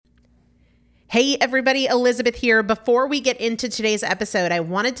Hey everybody, Elizabeth here. Before we get into today's episode, I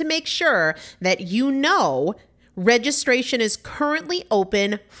wanted to make sure that you know registration is currently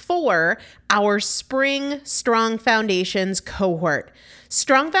open for our Spring Strong Foundations cohort.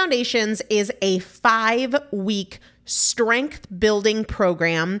 Strong Foundations is a 5-week strength building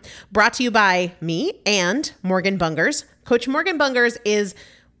program brought to you by me and Morgan Bungers. Coach Morgan Bungers is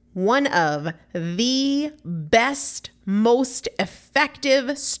one of the best, most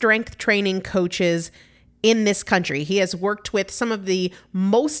effective strength training coaches in this country. He has worked with some of the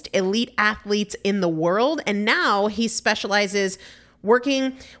most elite athletes in the world, and now he specializes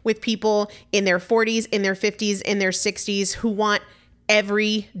working with people in their 40s, in their 50s, in their 60s who want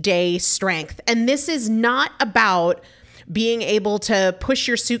everyday strength. And this is not about being able to push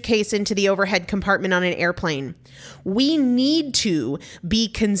your suitcase into the overhead compartment on an airplane. We need to be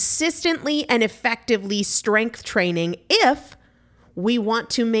consistently and effectively strength training if we want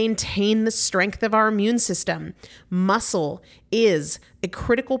to maintain the strength of our immune system. Muscle is a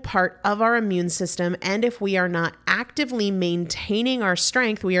critical part of our immune system, and if we are not actively maintaining our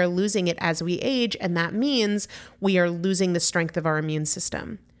strength, we are losing it as we age, and that means we are losing the strength of our immune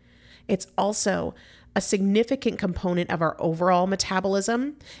system. It's also a significant component of our overall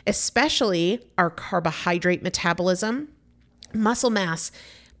metabolism, especially our carbohydrate metabolism. Muscle mass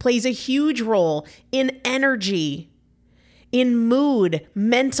plays a huge role in energy, in mood,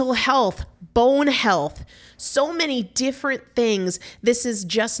 mental health, bone health, so many different things. This is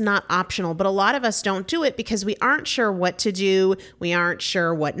just not optional, but a lot of us don't do it because we aren't sure what to do. We aren't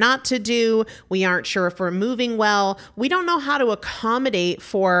sure what not to do. We aren't sure if we're moving well. We don't know how to accommodate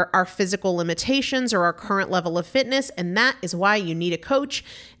for our physical limitations or our current level of fitness, and that is why you need a coach,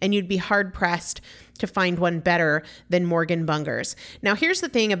 and you'd be hard-pressed to find one better than Morgan Bungers. Now, here's the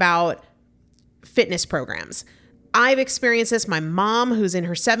thing about fitness programs. I've experienced this. My mom, who's in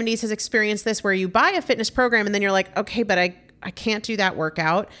her 70s, has experienced this, where you buy a fitness program and then you're like, okay, but I can't do that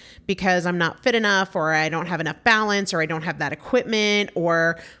workout because I'm not fit enough, or I don't have enough balance, or I don't have that equipment,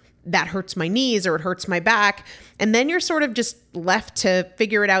 or that hurts my knees, or it hurts my back. And then you're sort of just left to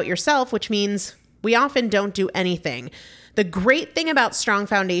figure it out yourself, which means we often don't do anything. The great thing about Strong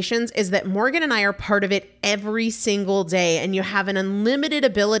Foundations is that Morgan and I are part of it every single day, and you have an unlimited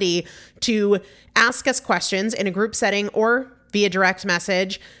ability to ask us questions in a group setting or via direct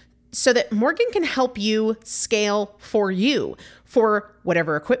message so that Morgan can help you scale for you, for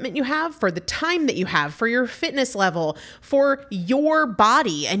whatever equipment you have, for the time that you have, for your fitness level, for your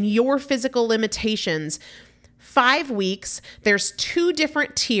body and your physical limitations. 5 weeks, there's 2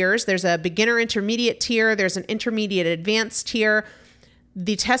 different tiers. There's a beginner intermediate tier. There's an intermediate advanced tier.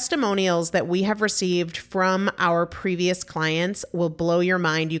 The testimonials that we have received from our previous clients will blow your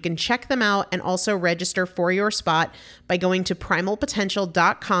mind. You can check them out and also register for your spot by going to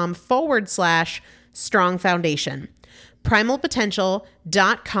primalpotential.com/strong foundation.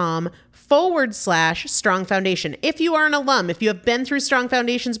 primalpotential.com/strong foundation. If you are an alum, if you have been through Strong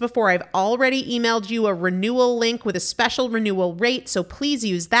Foundations before, I've already emailed you a renewal link with a special renewal rate, so please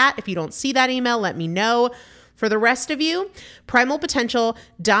use that. If you don't see that email, let me know. For the rest of you,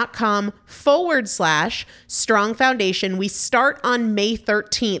 primalpotential.com/strong foundation. We start on May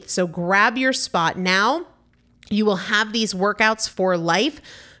 13th, so grab your spot now. You will have these workouts for life.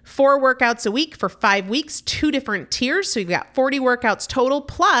 4 workouts a week for 5 weeks, 2 different tiers. So you've got 40 workouts total.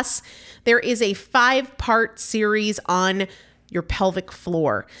 Plus, there is a 5-part series on your pelvic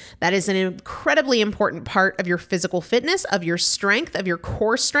floor. That is an incredibly important part of your physical fitness, of your strength, of your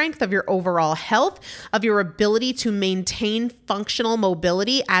core strength, of your overall health, of your ability to maintain functional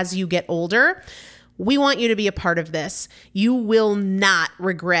mobility as you get older. We want you to be a part of this. You will not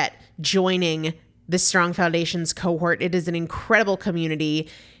regret joining the Strong Foundations cohort. It is an incredible community.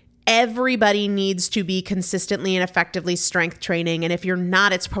 Everybody needs to be consistently and effectively strength training. And if you're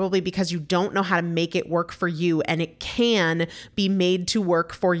not, it's probably because you don't know how to make it work for you. And it can be made to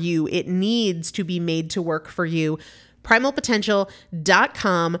work for you. It needs to be made to work for you.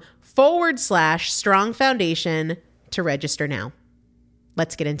 primalpotential.com/strong foundation to register now.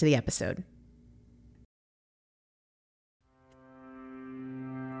 Let's get into the episode.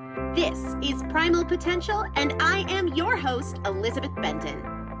 This is Primal Potential, and I am your host, Elizabeth Benton.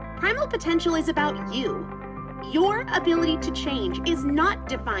 Primal Potential is about you. Your ability to change is not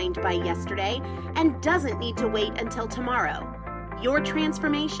defined by yesterday and doesn't need to wait until tomorrow. Your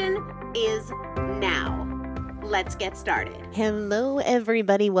transformation is now. let's get started. Hello,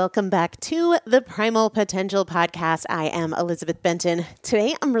 everybody. Welcome back to the Primal Potential Podcast. I am Elizabeth Benton.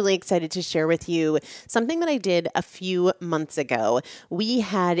 Today, I'm really excited to share with you something that I did a few months ago. We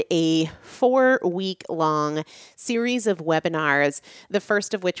had a 4-week-long series of webinars, the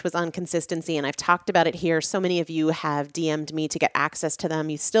first of which was on consistency, and I've talked about it here. So many of you have DM'd me to get access to them.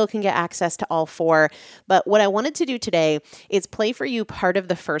 You still can get access to all 4, but what I wanted to do today is play for you part of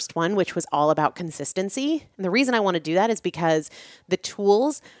the first one, which was all about consistency. And the reason I want to do that is because the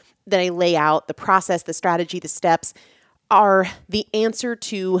tools that I lay out, the process, the strategy, the steps are the answer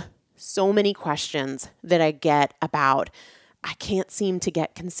to so many questions that I get about I can't seem to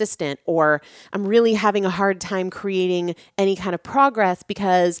get consistent, or I'm really having a hard time creating any kind of progress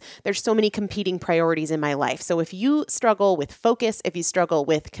because there's so many competing priorities in my life. So if you struggle with focus, if you struggle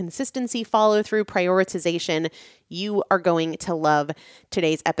with consistency, follow through, prioritization, you are going to love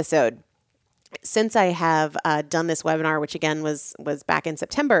today's episode. Since I have done this webinar, which again was back in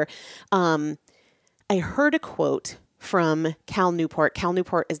September, I heard a quote from Cal Newport. Cal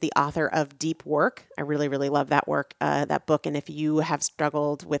Newport is the author of Deep Work. I really, really love that work, that book. And if you have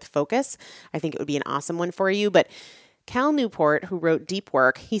struggled with focus, I think it would be an awesome one for you. But Cal Newport, who wrote Deep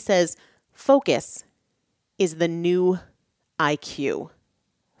Work, he says, focus is the new IQ.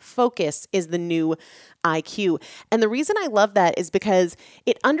 Focus is the new IQ. And the reason I love that is because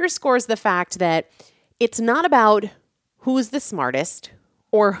it underscores the fact that it's not about who's the smartest,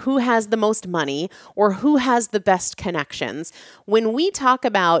 or who has the most money, or who has the best connections. When we talk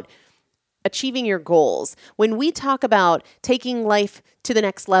about achieving your goals, when we talk about taking life to the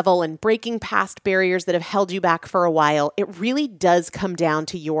next level and breaking past barriers that have held you back for a while, it really does come down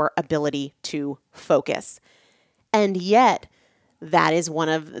to your ability to focus. And yet, that is one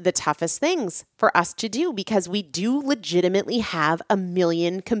of the toughest things for us to do because we do legitimately have a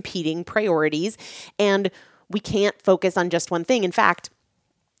million competing priorities and we can't focus on just one thing. In fact,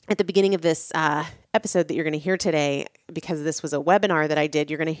 at the beginning of this episode that you're going to hear today, because this was a webinar that I did,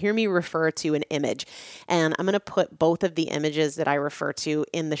 you're going to hear me refer to an image. And I'm going to put both of the images that I refer to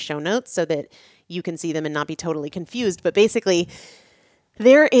in the show notes so that you can see them and not be totally confused. But basically,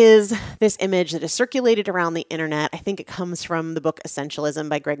 there is this image that is circulated around the internet. I think it comes from the book Essentialism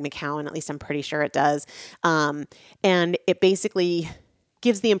by Greg McKeown. At least I'm pretty sure it does. And it basically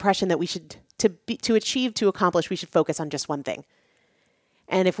gives the impression that we should, to accomplish, we should focus on just one thing.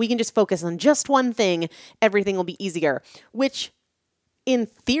 And if we can just focus on just one thing, everything will be easier, which in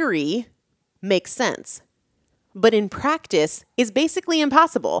theory makes sense. But in practice is basically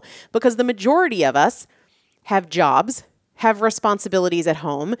impossible because the majority of us have jobs, have responsibilities at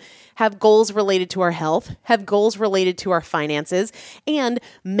home, have goals related to our health, have goals related to our finances, and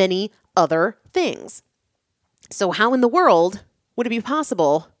many other things. So how in the world would it be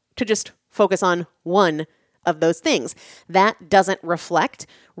possible to just focus on one of those things? That doesn't reflect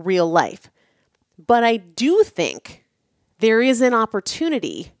real life. But I do think there is an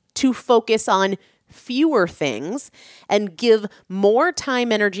opportunity to focus on fewer things and give more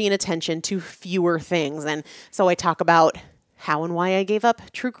time, energy, and attention to fewer things. And so I talk about how and why I gave up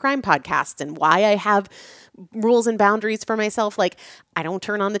true crime podcasts and why I have rules and boundaries for myself. Like I don't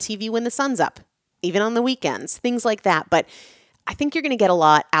turn on the TV when the sun's up, even on the weekends, things like that. But I think you're going to get a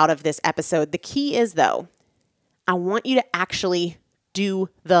lot out of this episode. The key is, though, I want you to actually do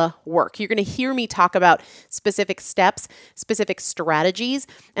the work. You're going to hear me talk about specific steps, specific strategies,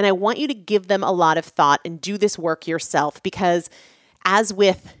 and I want you to give them a lot of thought and do this work yourself because as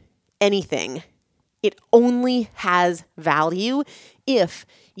with anything, it only has value if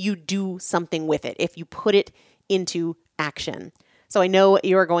you do something with it, if you put it into action. So I know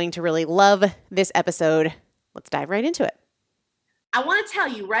you're going to really love this episode. Let's dive right into it. I want to tell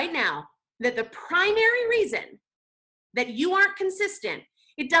you right now that the primary reason that you aren't consistent,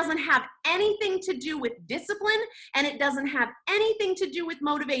 it doesn't have anything to do with discipline and it doesn't have anything to do with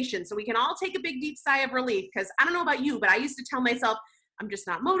motivation. So we can all take a big, deep sigh of relief because I don't know about you, but I used to tell myself, I'm just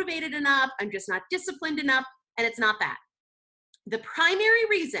not motivated enough. I'm just not disciplined enough. And it's not that. The primary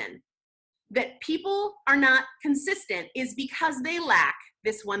reason that people are not consistent is because they lack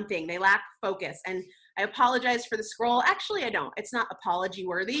this one thing. They lack focus. And I apologize for the scroll. Actually, I don't. It's not apology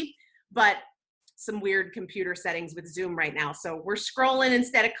worthy, but some weird computer settings with Zoom right now. So we're scrolling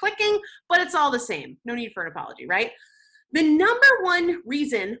instead of clicking, but it's all the same. No need for an apology, right? The number one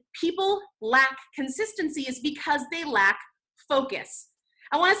reason people lack consistency is because they lack focus.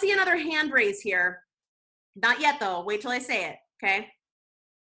 I want to see another hand raise here. Not yet though. Wait till I say it, okay?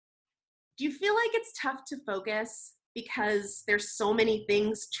 Do you feel like it's tough to focus because there's so many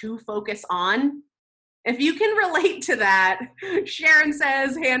things to focus on? If you can relate to that, Sharon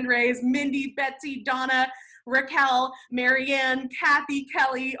says, hand raise, Mindy, Betsy, Donna, Raquel, Marianne, Kathy,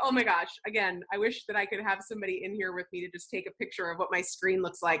 Kelly. Oh my gosh. Again, I wish that I could have somebody in here with me to just take a picture of what my screen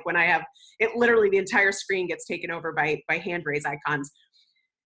looks like when I have it. Literally the entire screen gets taken over by hand raise icons.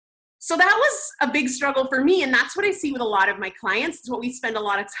 So that was a big struggle for me. And that's what I see with a lot of my clients. It's what we spend a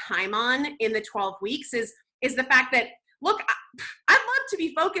lot of time on in the 12 weeks is the fact that, look, I'd love to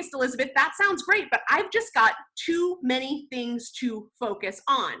be focused, Elizabeth. That sounds great, but I've just got too many things to focus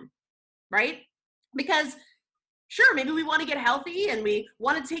on, right? Because sure, maybe we want to get healthy and we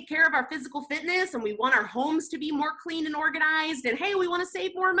want to take care of our physical fitness and we want our homes to be more clean and organized. And hey, we want to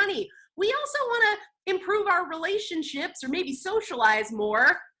save more money. We also want to improve our relationships or maybe socialize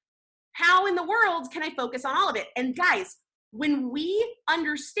more. How in the world can I focus on all of it? And guys, when we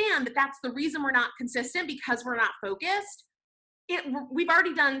understand that that's the reason we're not consistent because we're not focused, we've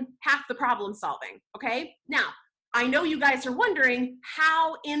already done half the problem solving, okay? Now, I know you guys are wondering,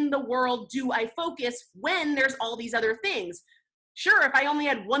 how in the world do I focus when there's all these other things? Sure, if I only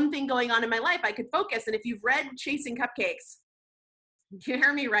had one thing going on in my life, I could focus. And if you've read Chasing Cupcakes, you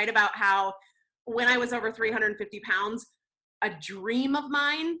hear me write about how when I was over 350 pounds, a dream of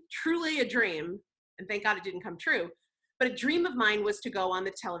mine, truly a dream, and thank God it didn't come true, but a dream of mine was to go on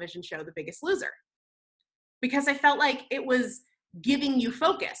the television show The Biggest Loser, because I felt like it was giving you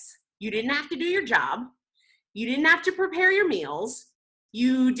focus. You didn't have to do your job. You didn't have to prepare your meals.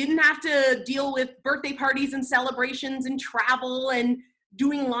 You didn't have to deal with birthday parties and celebrations and travel and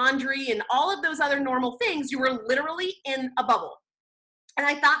doing laundry and all of those other normal things. You were literally in a bubble. And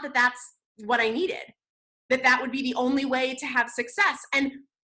I thought that that's what I needed, that would be the only way to have success. And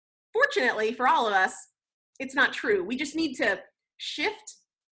fortunately for all of us, it's not true. We just need to shift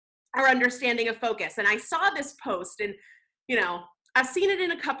our understanding of focus. And I saw this post, and I've seen it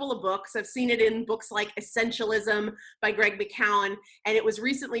in a couple of books. I've seen it in books like Essentialism by Greg McKeown, and it was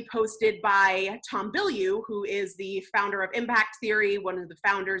recently posted by Tom Bilyeu, who is the founder of Impact Theory, one of the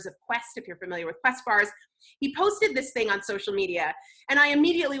founders of Quest, if you're familiar with Quest bars. He posted this thing on social media, and I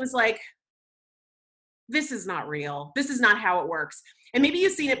immediately was like, this is not real. This is not how it works. And maybe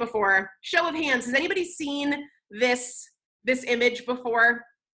you've seen it before. Show of hands, has anybody seen this image before?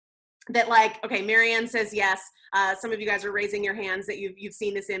 That okay, Marianne says yes. Some of you guys are raising your hands that you've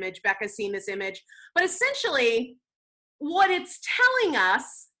seen this image. Becca's seen this image. But essentially, what it's telling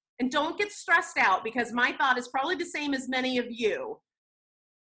us, and don't get stressed out because my thought is probably the same as many of you.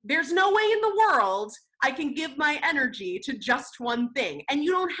 There's no way in the world I can give my energy to just one thing. And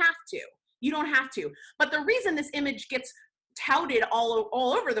you don't have to. You don't have to. But the reason this image gets touted all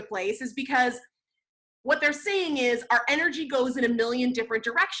over the place is because what they're saying is our energy goes in a million different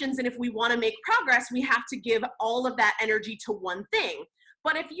directions. And if we want to make progress, we have to give all of that energy to one thing.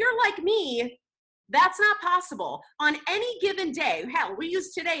 But if you're like me, that's not possible. On any given day, hell, we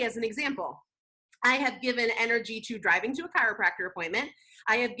use today as an example. I have given energy to driving to a chiropractor appointment.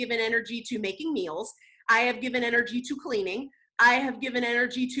 I have given energy to making meals. I have given energy to cleaning. I have given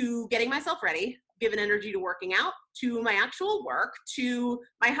energy to getting myself ready, given energy to working out, to my actual work, to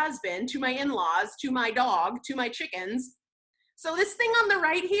my husband, to my in-laws, to my dog, to my chickens. So this thing on the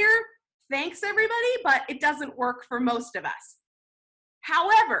right here, thanks everybody, but it doesn't work for most of us.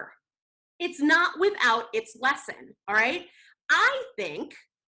 However, it's not without its lesson, all right? I think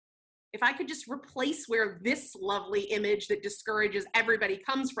if I could just replace where this lovely image that discourages everybody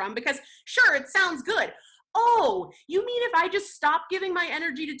comes from, because sure, it sounds good. Oh, you mean if I just stop giving my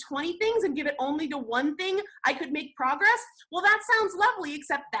energy to 20 things and give it only to one thing, I could make progress? Well, that sounds lovely,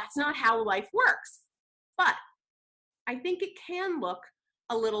 except that's not how life works. But I think it can look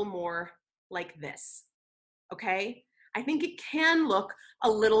a little more like this, okay? I think it can look a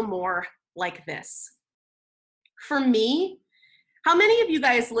little more like this. For me, how many of you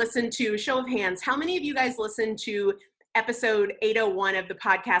guys listen to, show of hands, how many of you guys listen to episode 801 of the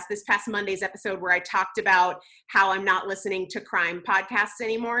podcast, this past Monday's episode where I talked about how I'm not listening to crime podcasts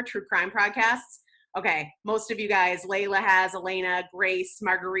anymore, true crime podcasts? Okay, most of you guys, Layla has, Elena, Grace,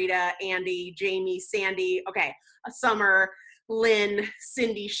 Margarita, Andy, Jamie, Sandy, okay, Summer, Lynn,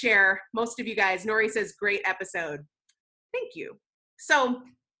 Cindy, Cher, most of you guys. Nori says, great episode. Thank you. So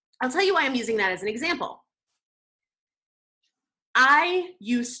I'll tell you why I'm using that as an example. I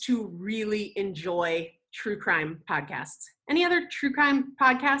used to really enjoy true crime podcasts. Any other true crime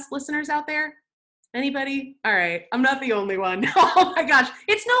podcast listeners out there? Anybody? All right. I'm not the only one. Oh my gosh.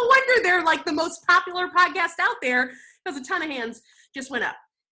 It's no wonder they're like the most popular podcast out there because a ton of hands just went up.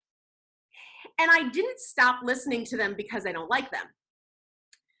 And I didn't stop listening to them because I don't like them.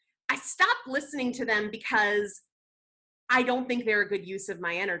 I stopped listening to them because I don't think they're a good use of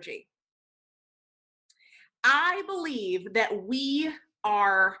my energy. I believe that we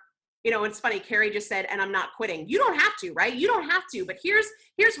are It's funny, Carrie just said, and I'm not quitting. You don't have to, right? You don't have to, but here's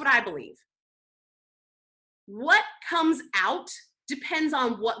what I believe. What comes out depends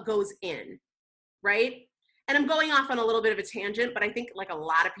on what goes in, right? And I'm going off on a little bit of a tangent, but I think like a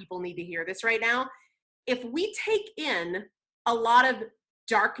lot of people need to hear this right now. If we take in a lot of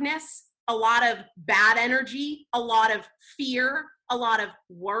darkness, a lot of bad energy, a lot of fear, a lot of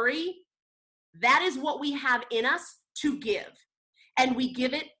worry, that is what we have in us to give. And we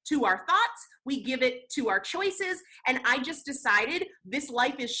give it to our thoughts, we give it to our choices. And I just decided this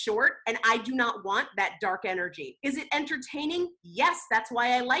life is short and I do not want that dark energy. Is it entertaining? Yes, that's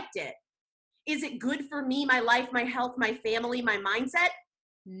why I liked it. Is it good for me, my life, my health, my family, my mindset?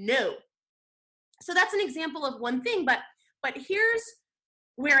 No. So that's an example of one thing, but here's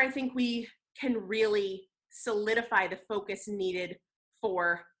where I think we can really solidify the focus needed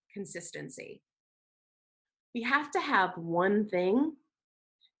for consistency. We have to have one thing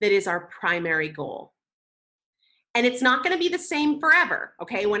that is our primary goal. And it's not going to be the same forever,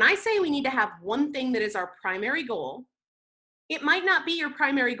 okay? When I say we need to have one thing that is our primary goal, it might not be your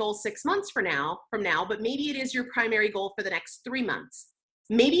primary goal 6 months from now, but maybe it is your primary goal for the next 3 months.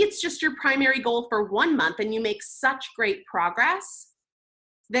 Maybe it's just your primary goal for 1 month and you make such great progress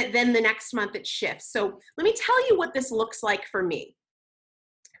that then the next month it shifts. So let me tell you what this looks like for me.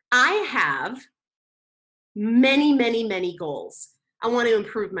 I have many, many, many goals. I want to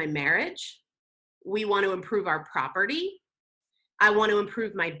improve my marriage. We want to improve our property. I want to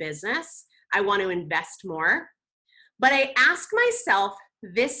improve my business. I want to invest more. But I ask myself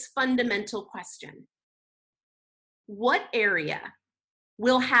this fundamental question. What area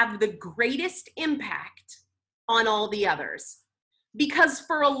will have the greatest impact on all the others? Because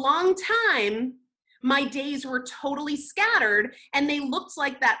for a long time, my days were totally scattered and they looked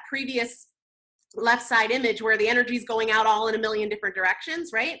like that previous left side image where the energy is going out all in a million different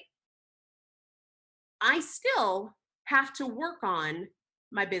directions, right? I still have to work on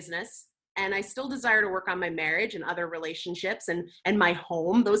my business and I still desire to work on my marriage and other relationships and my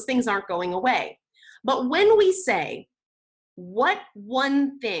home. Those things aren't going away. But when we say, what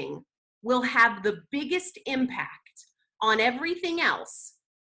one thing will have the biggest impact on everything else,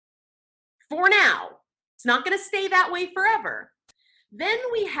 for now, it's not going to stay that way forever. Then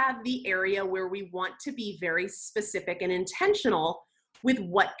we have the area where we want to be very specific and intentional with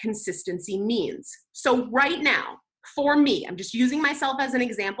what consistency means. So right now, for me, I'm just using myself as an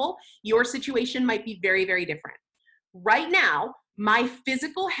example. Your situation might be very, very different. Right now, my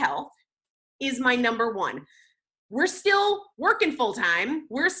physical health is my number one. We're still working full time.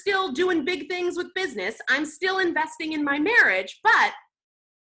 We're still doing big things with business. I'm still investing in my marriage, but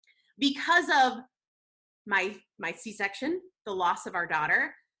because of my C-section, the loss of our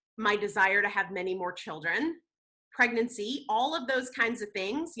daughter, my desire to have many more children, pregnancy, all of those kinds of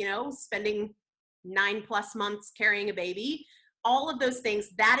things, spending 9+ months carrying a baby, all of those things,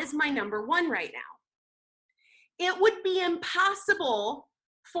 that is my number one right now. It would be impossible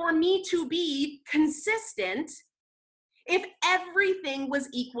for me to be consistent if everything was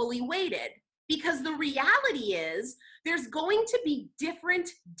equally weighted, because the reality is there's going to be different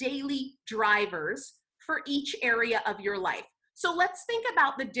daily drivers for each area of your life. So let's think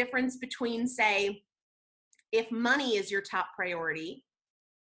about the difference between, say, if money is your top priority,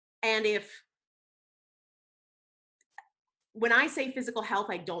 and when I say physical health,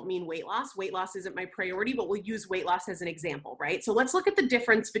 I don't mean weight loss. Weight loss isn't my priority, but we'll use weight loss as an example, right? So let's look at the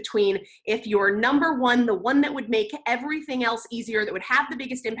difference between if your number one, the one that would make everything else easier, that would have the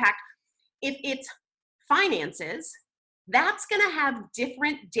biggest impact, if it's finances, that's going to have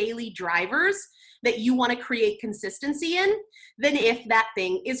different daily drivers that you want to create consistency in than if that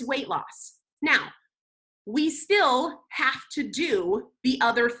thing is weight loss. Now, we still have to do the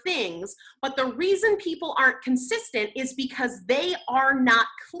other things, but the reason people aren't consistent is because they are not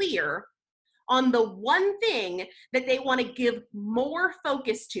clear on the one thing that they want to give more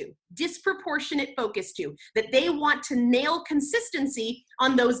focus to, disproportionate focus to, that they want to nail consistency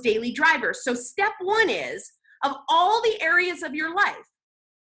on those daily drivers. So step one is, of all the areas of your life,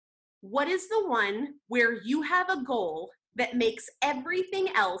 what is the one where you have a goal that makes everything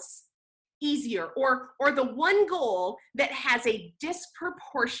else easier, or the one goal that has a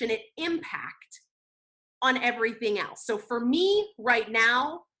disproportionate impact on everything else? So for me right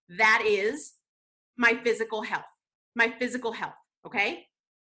now, that is my physical health, okay?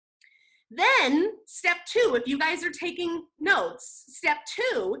 Then step two, if you guys are taking notes, step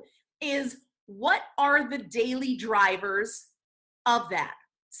two is, what are the daily drivers of that?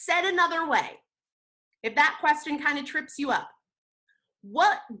 Said another way, if that question kind of trips you up,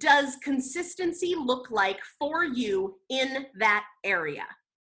 what does consistency look like for you in that area?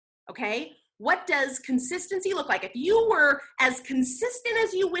 Okay? What does consistency look like? If you were as consistent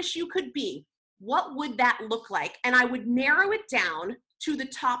as you wish you could be, what would that look like? And I would narrow it down to the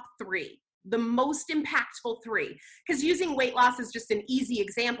top 3, the most impactful 3. Because using weight loss is just an easy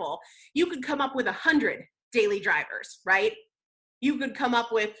example. You could come up with 100 daily drivers, right? You could come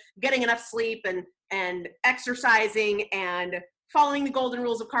up with getting enough sleep and exercising and following the golden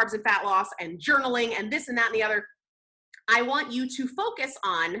rules of carbs and fat loss and journaling and this and that and the other. I want you to focus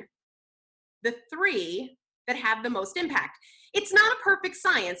on the 3 that have the most impact. It's not a perfect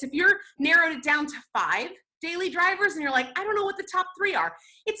science. If you're narrowed it down to 5 daily drivers and you're like, I don't know what the top 3 are,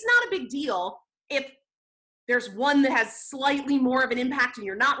 it's not a big deal if there's one that has slightly more of an impact and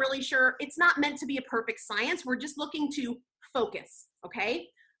you're not really sure. It's not meant to be a perfect science. We're just looking to focus, okay?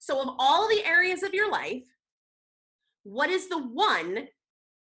 So of all the areas of your life, what is the one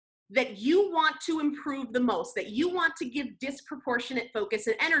that you want to improve the most, that you want to give disproportionate focus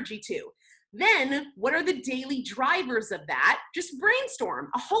and energy to? Then what are the daily drivers of that? Just brainstorm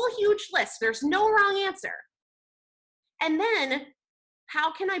a whole huge list. There's no wrong answer. And then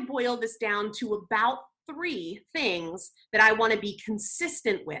how can I boil this down to about 3 things that I want to be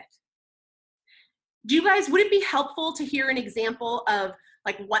consistent with? Do you guys, would it be helpful to hear an example of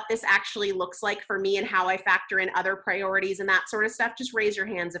like what this actually looks like for me and how I factor in other priorities and that sort of stuff? Just raise your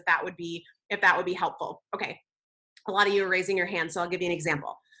hands if that would be helpful. Okay. A lot of you are raising your hands, so I'll give you an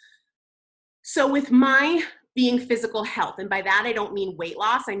example. So with my being physical health, and by that I don't mean weight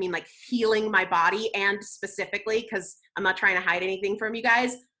loss, I mean like healing my body, and specifically, because I'm not trying to hide anything from you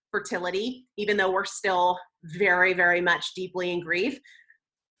guys, fertility, even though we're still very, very much deeply in grief.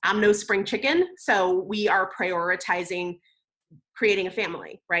 I'm no spring chicken, so we are prioritizing creating a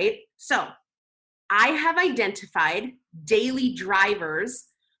family, right? So I have identified daily drivers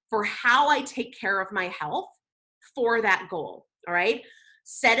for how I take care of my health for that goal, all right?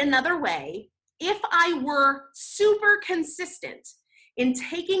 Said another way, if I were super consistent in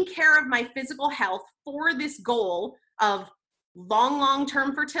taking care of my physical health for this goal of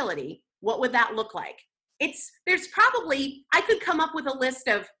long-term fertility, what would that look like? There's probably, I could come up with a list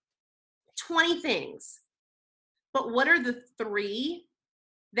of 20 things, but what are the 3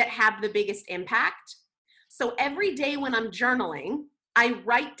 that have the biggest impact? So every day when I'm journaling, I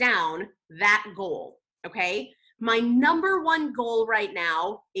write down that goal, okay? My number 1 goal right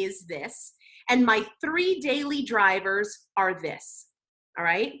now is this, and my 3 daily drivers are this, all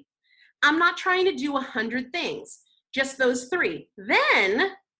right? I'm not trying to do 100 things, just those 3.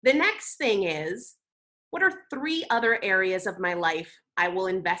 Then the next thing is, what are 3 other areas of my life I will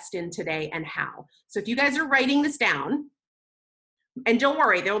invest in today and how? So if you guys are writing this down, and don't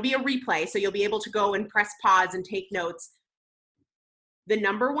worry, there will be a replay, so you'll be able to go and press pause and take notes. The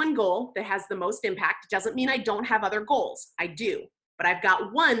number 1 goal that has the most impact doesn't mean I don't have other goals. I do, but I've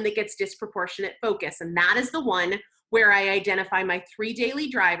got one that gets disproportionate focus, and that is the one where I identify my 3 daily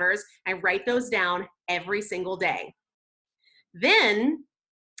drivers. I write those down every single day. Then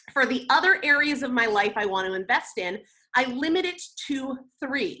for the other areas of my life I want to invest in, I limit it to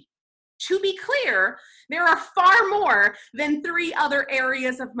 3. To be clear, there are far more than 3 other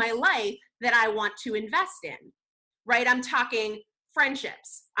areas of my life that I want to invest in, right? I'm talking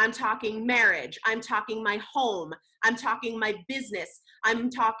friendships, I'm talking marriage, I'm talking my home, I'm talking my business, I'm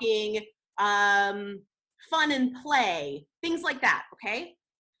talking fun and play, things like that, okay?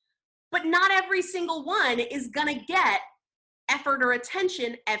 But not every single one is gonna get effort or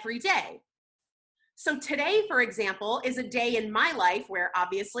attention every day. So today, for example, is a day in my life where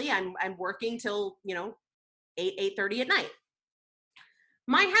obviously I'm working till, 8:30 at night.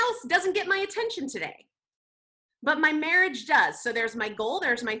 My house doesn't get my attention today, but my marriage does. So there's my goal,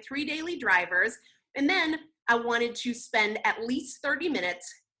 there's my 3 daily drivers, and then I wanted to spend at least 30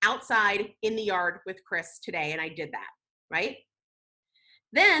 minutes outside in the yard with Chris today, and I did that, right?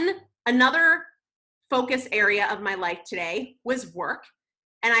 Then another focus area of my life today was work,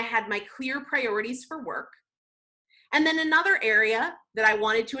 and I had my clear priorities for work. And then another area that I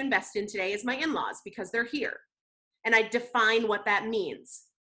wanted to invest in today is my in-laws, because they're here. And I define what that means.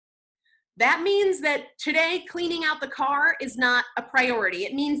 That means that today cleaning out the car is not a priority.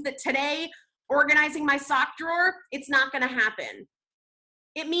 It means that today organizing my sock drawer, it's not going to happen.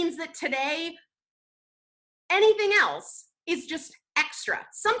 It means that today anything else is just extra.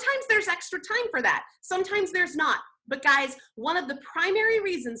 Sometimes there's extra time for that. Sometimes there's not. But guys, one of the primary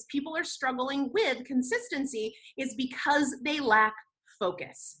reasons people are struggling with consistency is because they lack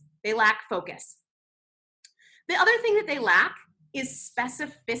focus. They lack focus. The other thing that they lack is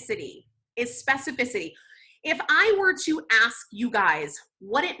specificity. If I were to ask you guys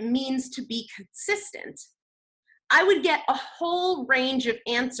what it means to be consistent, I would get a whole range of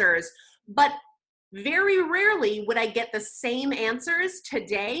answers, but very rarely would I get the same answers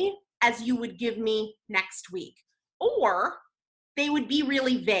today as you would give me next week, or they would be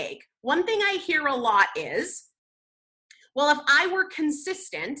really vague. One thing I hear a lot is, well, if I were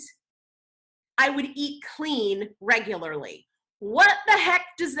consistent, I would eat clean regularly. What the heck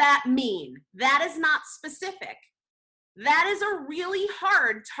does that mean? That is not specific. That is a really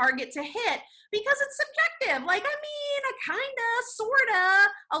hard target to hit because it's subjective. Like, I mean, a kinda, sorta,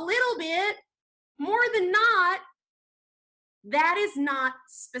 a little bit, more than not. That is not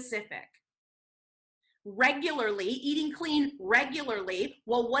specific. Regularly, eating clean regularly.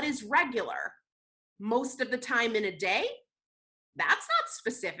 Well, what is regular? Most of the time in a day? That's not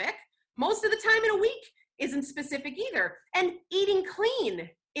specific. Most of the time in a week isn't specific either. And eating clean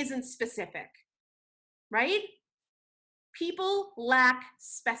isn't specific, right? People lack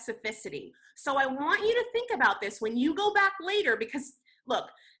specificity. So I want you to think about this when you go back later, because look,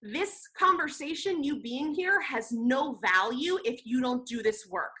 this conversation, you being here, has no value if you don't do this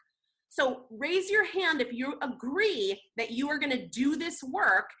work. So raise your hand if you agree that you are going to do this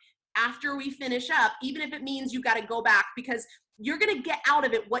work after we finish up, even if it means you got to go back, because you're going to get out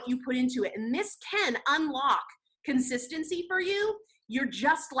of it what you put into it. And this can unlock consistency for you. You're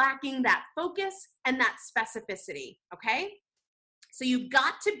just lacking that focus and that specificity, okay? So you've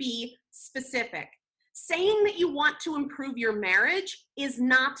got to be specific. Saying that you want to improve your marriage is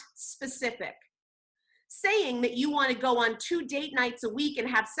not specific. Saying that you want to go on 2 date nights a week and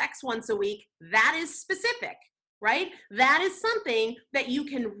have sex once a week, that is specific, right? That is something that you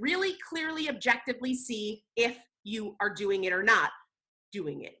can really clearly, objectively see if you are doing it or not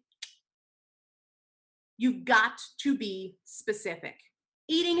doing it. You've got to be specific.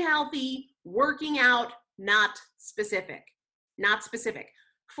 Eating healthy, working out, not specific. Not specific.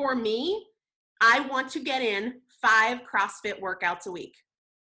 For me, I want to get in 5 CrossFit workouts a week.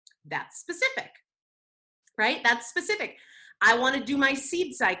 That's specific, right? That's specific. I want to do my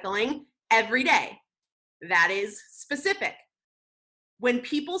seed cycling every day. That is specific. When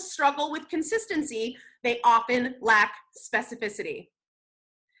people struggle with consistency, they often lack specificity.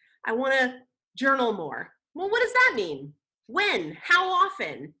 I want to journal more. Well, what does that mean? When? How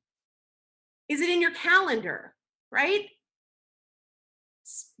often? Is it in your calendar, right?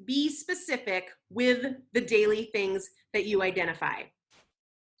 Be specific with the daily things that you identify.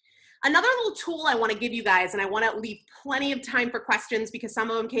 Another little tool I want to give you guys, and I want to leave plenty of time for questions because some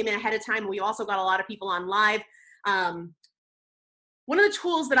of them came in ahead of time. We also got a lot of people on live. One of the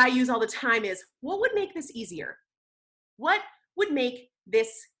tools that I use all the time is, what would make this easier? What would make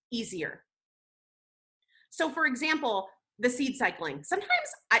this easier? So for example, the seed cycling. Sometimes,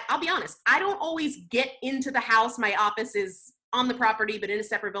 I'll be honest, I don't always get into the house. My office is on the property, but in a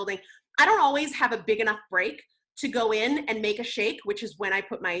separate building. I don't always have a big enough break to go in and make a shake, which is when I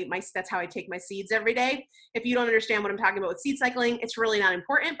put that's how I take my seeds every day. If you don't understand what I'm talking about with seed cycling, it's really not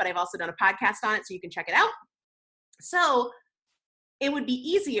important, but I've also done a podcast on it, so you can check it out. So it would be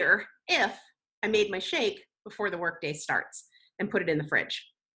easier if I made my shake before the workday starts and put it in the fridge.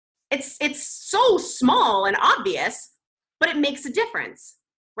 It's so small and obvious, but it makes a difference,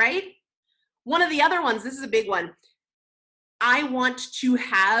 right? One of the other ones, this is a big one. I want to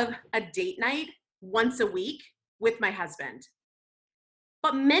have a date night once a week with my husband.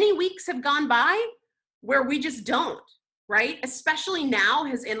 But many weeks have gone by where we just don't, right? Especially now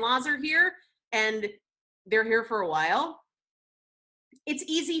his in-laws are here and they're here for a while. It's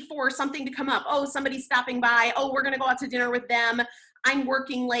easy for something to come up. Oh, somebody's stopping by. Oh, we're going to go out to dinner with them. I'm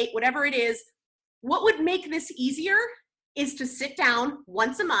working late, whatever it is. What would make this easier is to sit down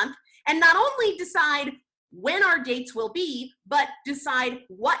once a month and not only decide when our dates will be, but decide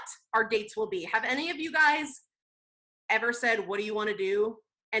what our dates will be. Have any of you guys ever said, what do you want to do?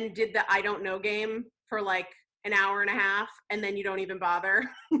 And did the I don't know game for like an hour and a half, and then you don't even bother?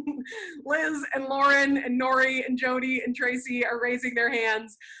 Liz and Lauren and Nori and Jody and Tracy are raising their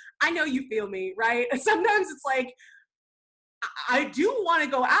hands. I know you feel me, right? Sometimes it's like, I do want to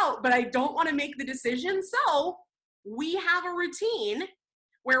go out, but I don't want to make the decision. So we have a routine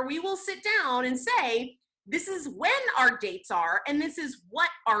where we will sit down and say, this is when our dates are, and this is what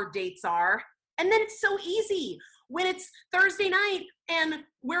our dates are. And then it's so easy. When it's Thursday night and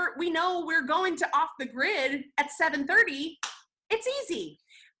we know we're going to Off the Grid at 7:30, it's easy.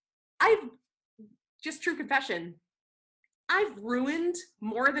 Just true confession, I've ruined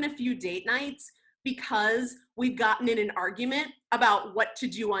more than a few date nights because we've gotten in an argument about what to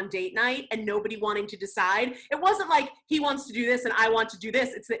do on date night and nobody wanting to decide. It wasn't like he wants to do this and I want to do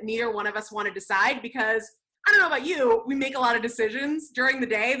this. It's that neither one of us want to decide because, I don't know about you, we make a lot of decisions during the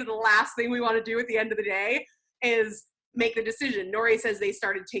day that the last thing we want to do at the end of the day is make the decision. Nori says they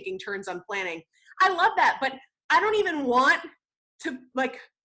started taking turns on planning. I love that, but I don't even want to, like,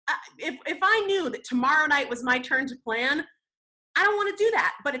 if I knew that tomorrow night was my turn to plan, I don't want to do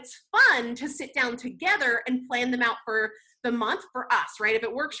that. But it's fun to sit down together and plan them out for the month for us, right? If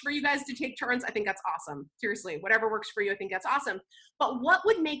it works for you guys to take turns, I think that's awesome. Seriously, whatever works for you, I think that's awesome. But what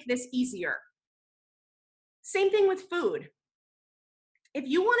would make this easier? Same thing with food. If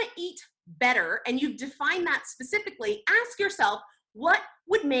you want to eat better and you've defined that specifically, ask yourself, what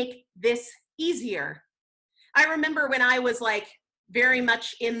would make this easier? I remember when I was like very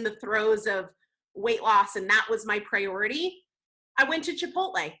much in the throes of weight loss and that was my priority, I went to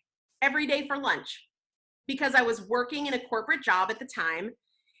Chipotle every day for lunch because I was working in a corporate job at the time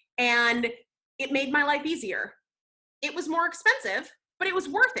and it made my life easier. It was more expensive, but it was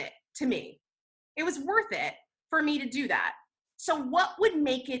worth it to me. It was worth it for me to do that. So what would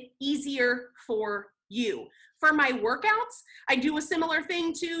make it easier for you? For my workouts, I do a similar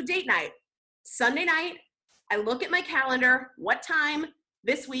thing to date night. Sunday night, I look at my calendar, what time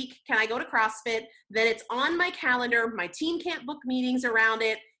this week can I go to CrossFit? Then it's on my calendar. My team can't book meetings around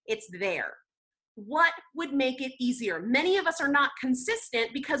it. It's there. What would make it easier? Many of us are not consistent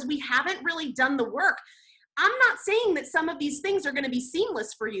because we haven't really done the work. I'm not saying that some of these things are going to be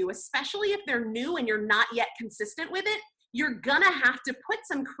seamless for you, especially if they're new and you're not yet consistent with it. You're going to have to put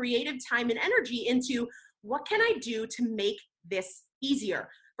some creative time and energy into what can I do to make this easier?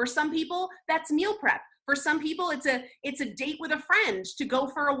 For some people, that's meal prep. For some people, it's a date with a friend to go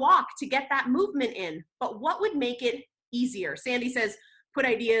for a walk to get that movement in. But what would make it easier? Sandy says, put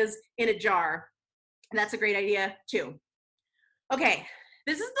ideas in a jar. That's a great idea too. Okay,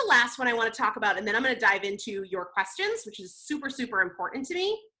 this is the last one I want to talk about, and then I'm going to dive into your questions, which is super, super important to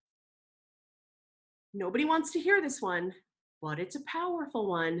me. Nobody wants to hear this one, but it's a powerful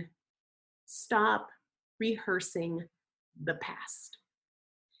one. Stop rehearsing the past.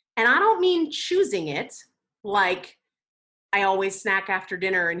 And I don't mean choosing it like I always snack after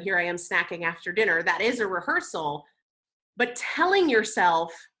dinner and here I am snacking after dinner. That is a rehearsal. But telling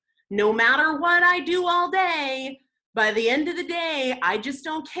yourself, no matter what I do all day, by the end of the day, I just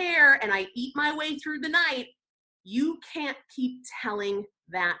don't care and I eat my way through the night. You can't keep telling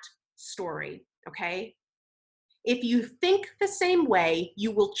that story, okay? If you think the same way,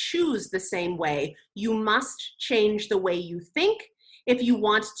 you will choose the same way. You must change the way you think if you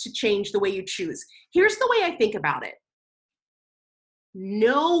want to change the way you choose. Here's the way I think about it.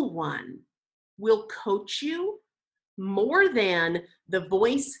 No one will coach you more than the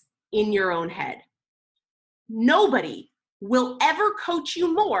voice in your own head. Nobody will ever coach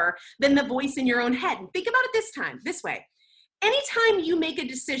you more than the voice in your own head. And think about it this way. Anytime you make a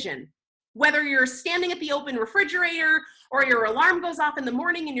decision, whether you're standing at the open refrigerator or your alarm goes off in the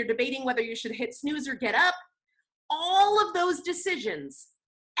morning and you're debating whether you should hit snooze or get up, all of those decisions,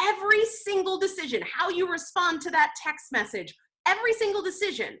 every single decision, how you respond to that text message, every single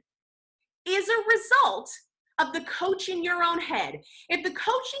decision is a result of the coach in your own head. If the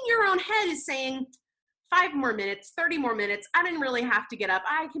coach in your own head is saying, 5 more minutes, 30 more minutes, I didn't really have to get up.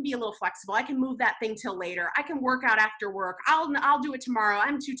 I can be a little flexible. I can move that thing till later. I can work out after work. I'll do it tomorrow.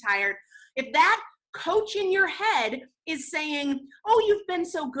 I'm too tired. If that coach in your head is saying, oh, you've been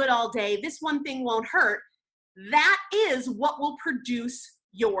so good all day, this one thing won't hurt, that is what will produce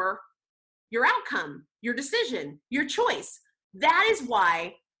your outcome, your decision, your choice. That is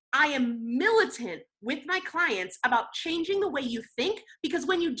why I am militant with my clients about changing the way you think, because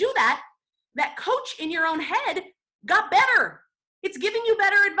when you do that, that coach in your own head got better. It's giving you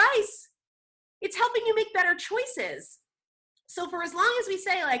better advice. It's helping you make better choices. So for as long as we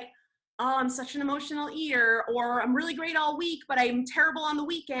say like, oh, I'm such an emotional eater, or I'm really great all week, but I'm terrible on the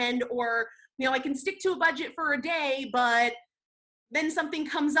weekend, or, you know, I can stick to a budget for a day, but then something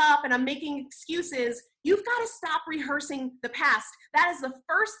comes up and I'm making excuses, you've got to stop rehearsing the past. That is the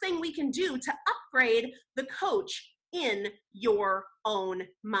first thing we can do to upgrade the coach in your own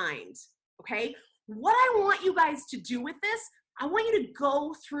mind. Okay? What I want you guys to do with this, I want you to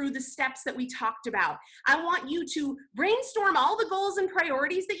go through the steps that we talked about. I want you to brainstorm all the goals and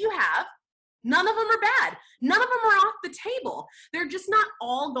priorities that you have. None of them are bad. None of them are off the table. They're just not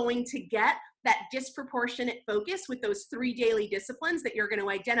all going to get that disproportionate focus with those 3 daily disciplines that you're going to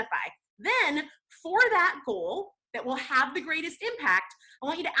identify. Then for that goal that will have the greatest impact, I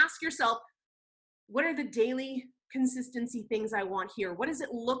want you to ask yourself, what are the daily consistency things I want here? What does it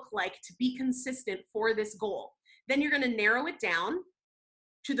look like to be consistent for this goal? Then you're going to narrow it down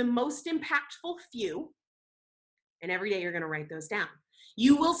to the most impactful few, and every day you're going to write those down.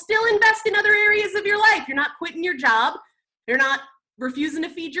 You will still invest in other areas of your life. You're not quitting your job. You're not refusing to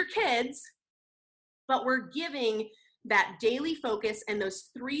feed your kids, but we're giving that daily focus and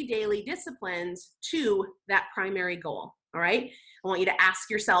those 3 daily disciplines to that primary goal. All right. I want you to ask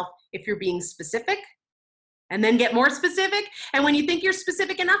yourself if you're being specific, and then get more specific. And when you think you're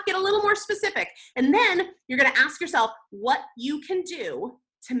specific enough, get a little more specific. And then you're going to ask yourself what you can do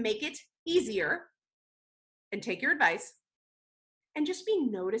to make it easier, and take your advice. And just be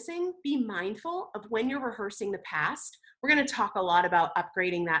noticing, be mindful of when you're rehearsing the past. We're going to talk a lot about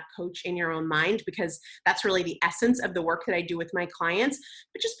upgrading that coach in your own mind, because that's really the essence of the work that I do with my clients.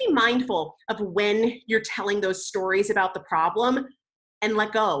 But just be mindful of when you're telling those stories about the problem, and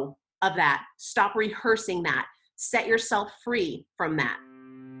let go of that. Stop rehearsing that. Set yourself free from that.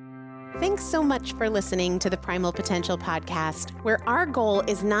 Thanks so much for listening to the Primal Potential Podcast, where our goal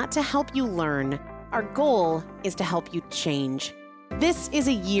is not to help you learn. Our goal is to help you change. This is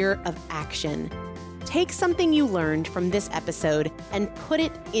a year of action. Take something you learned from this episode and put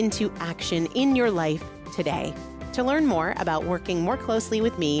it into action in your life today. To learn more about working more closely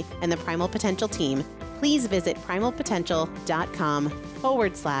with me and the Primal Potential team, please visit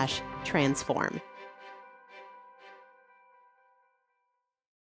primalpotential.com/transform.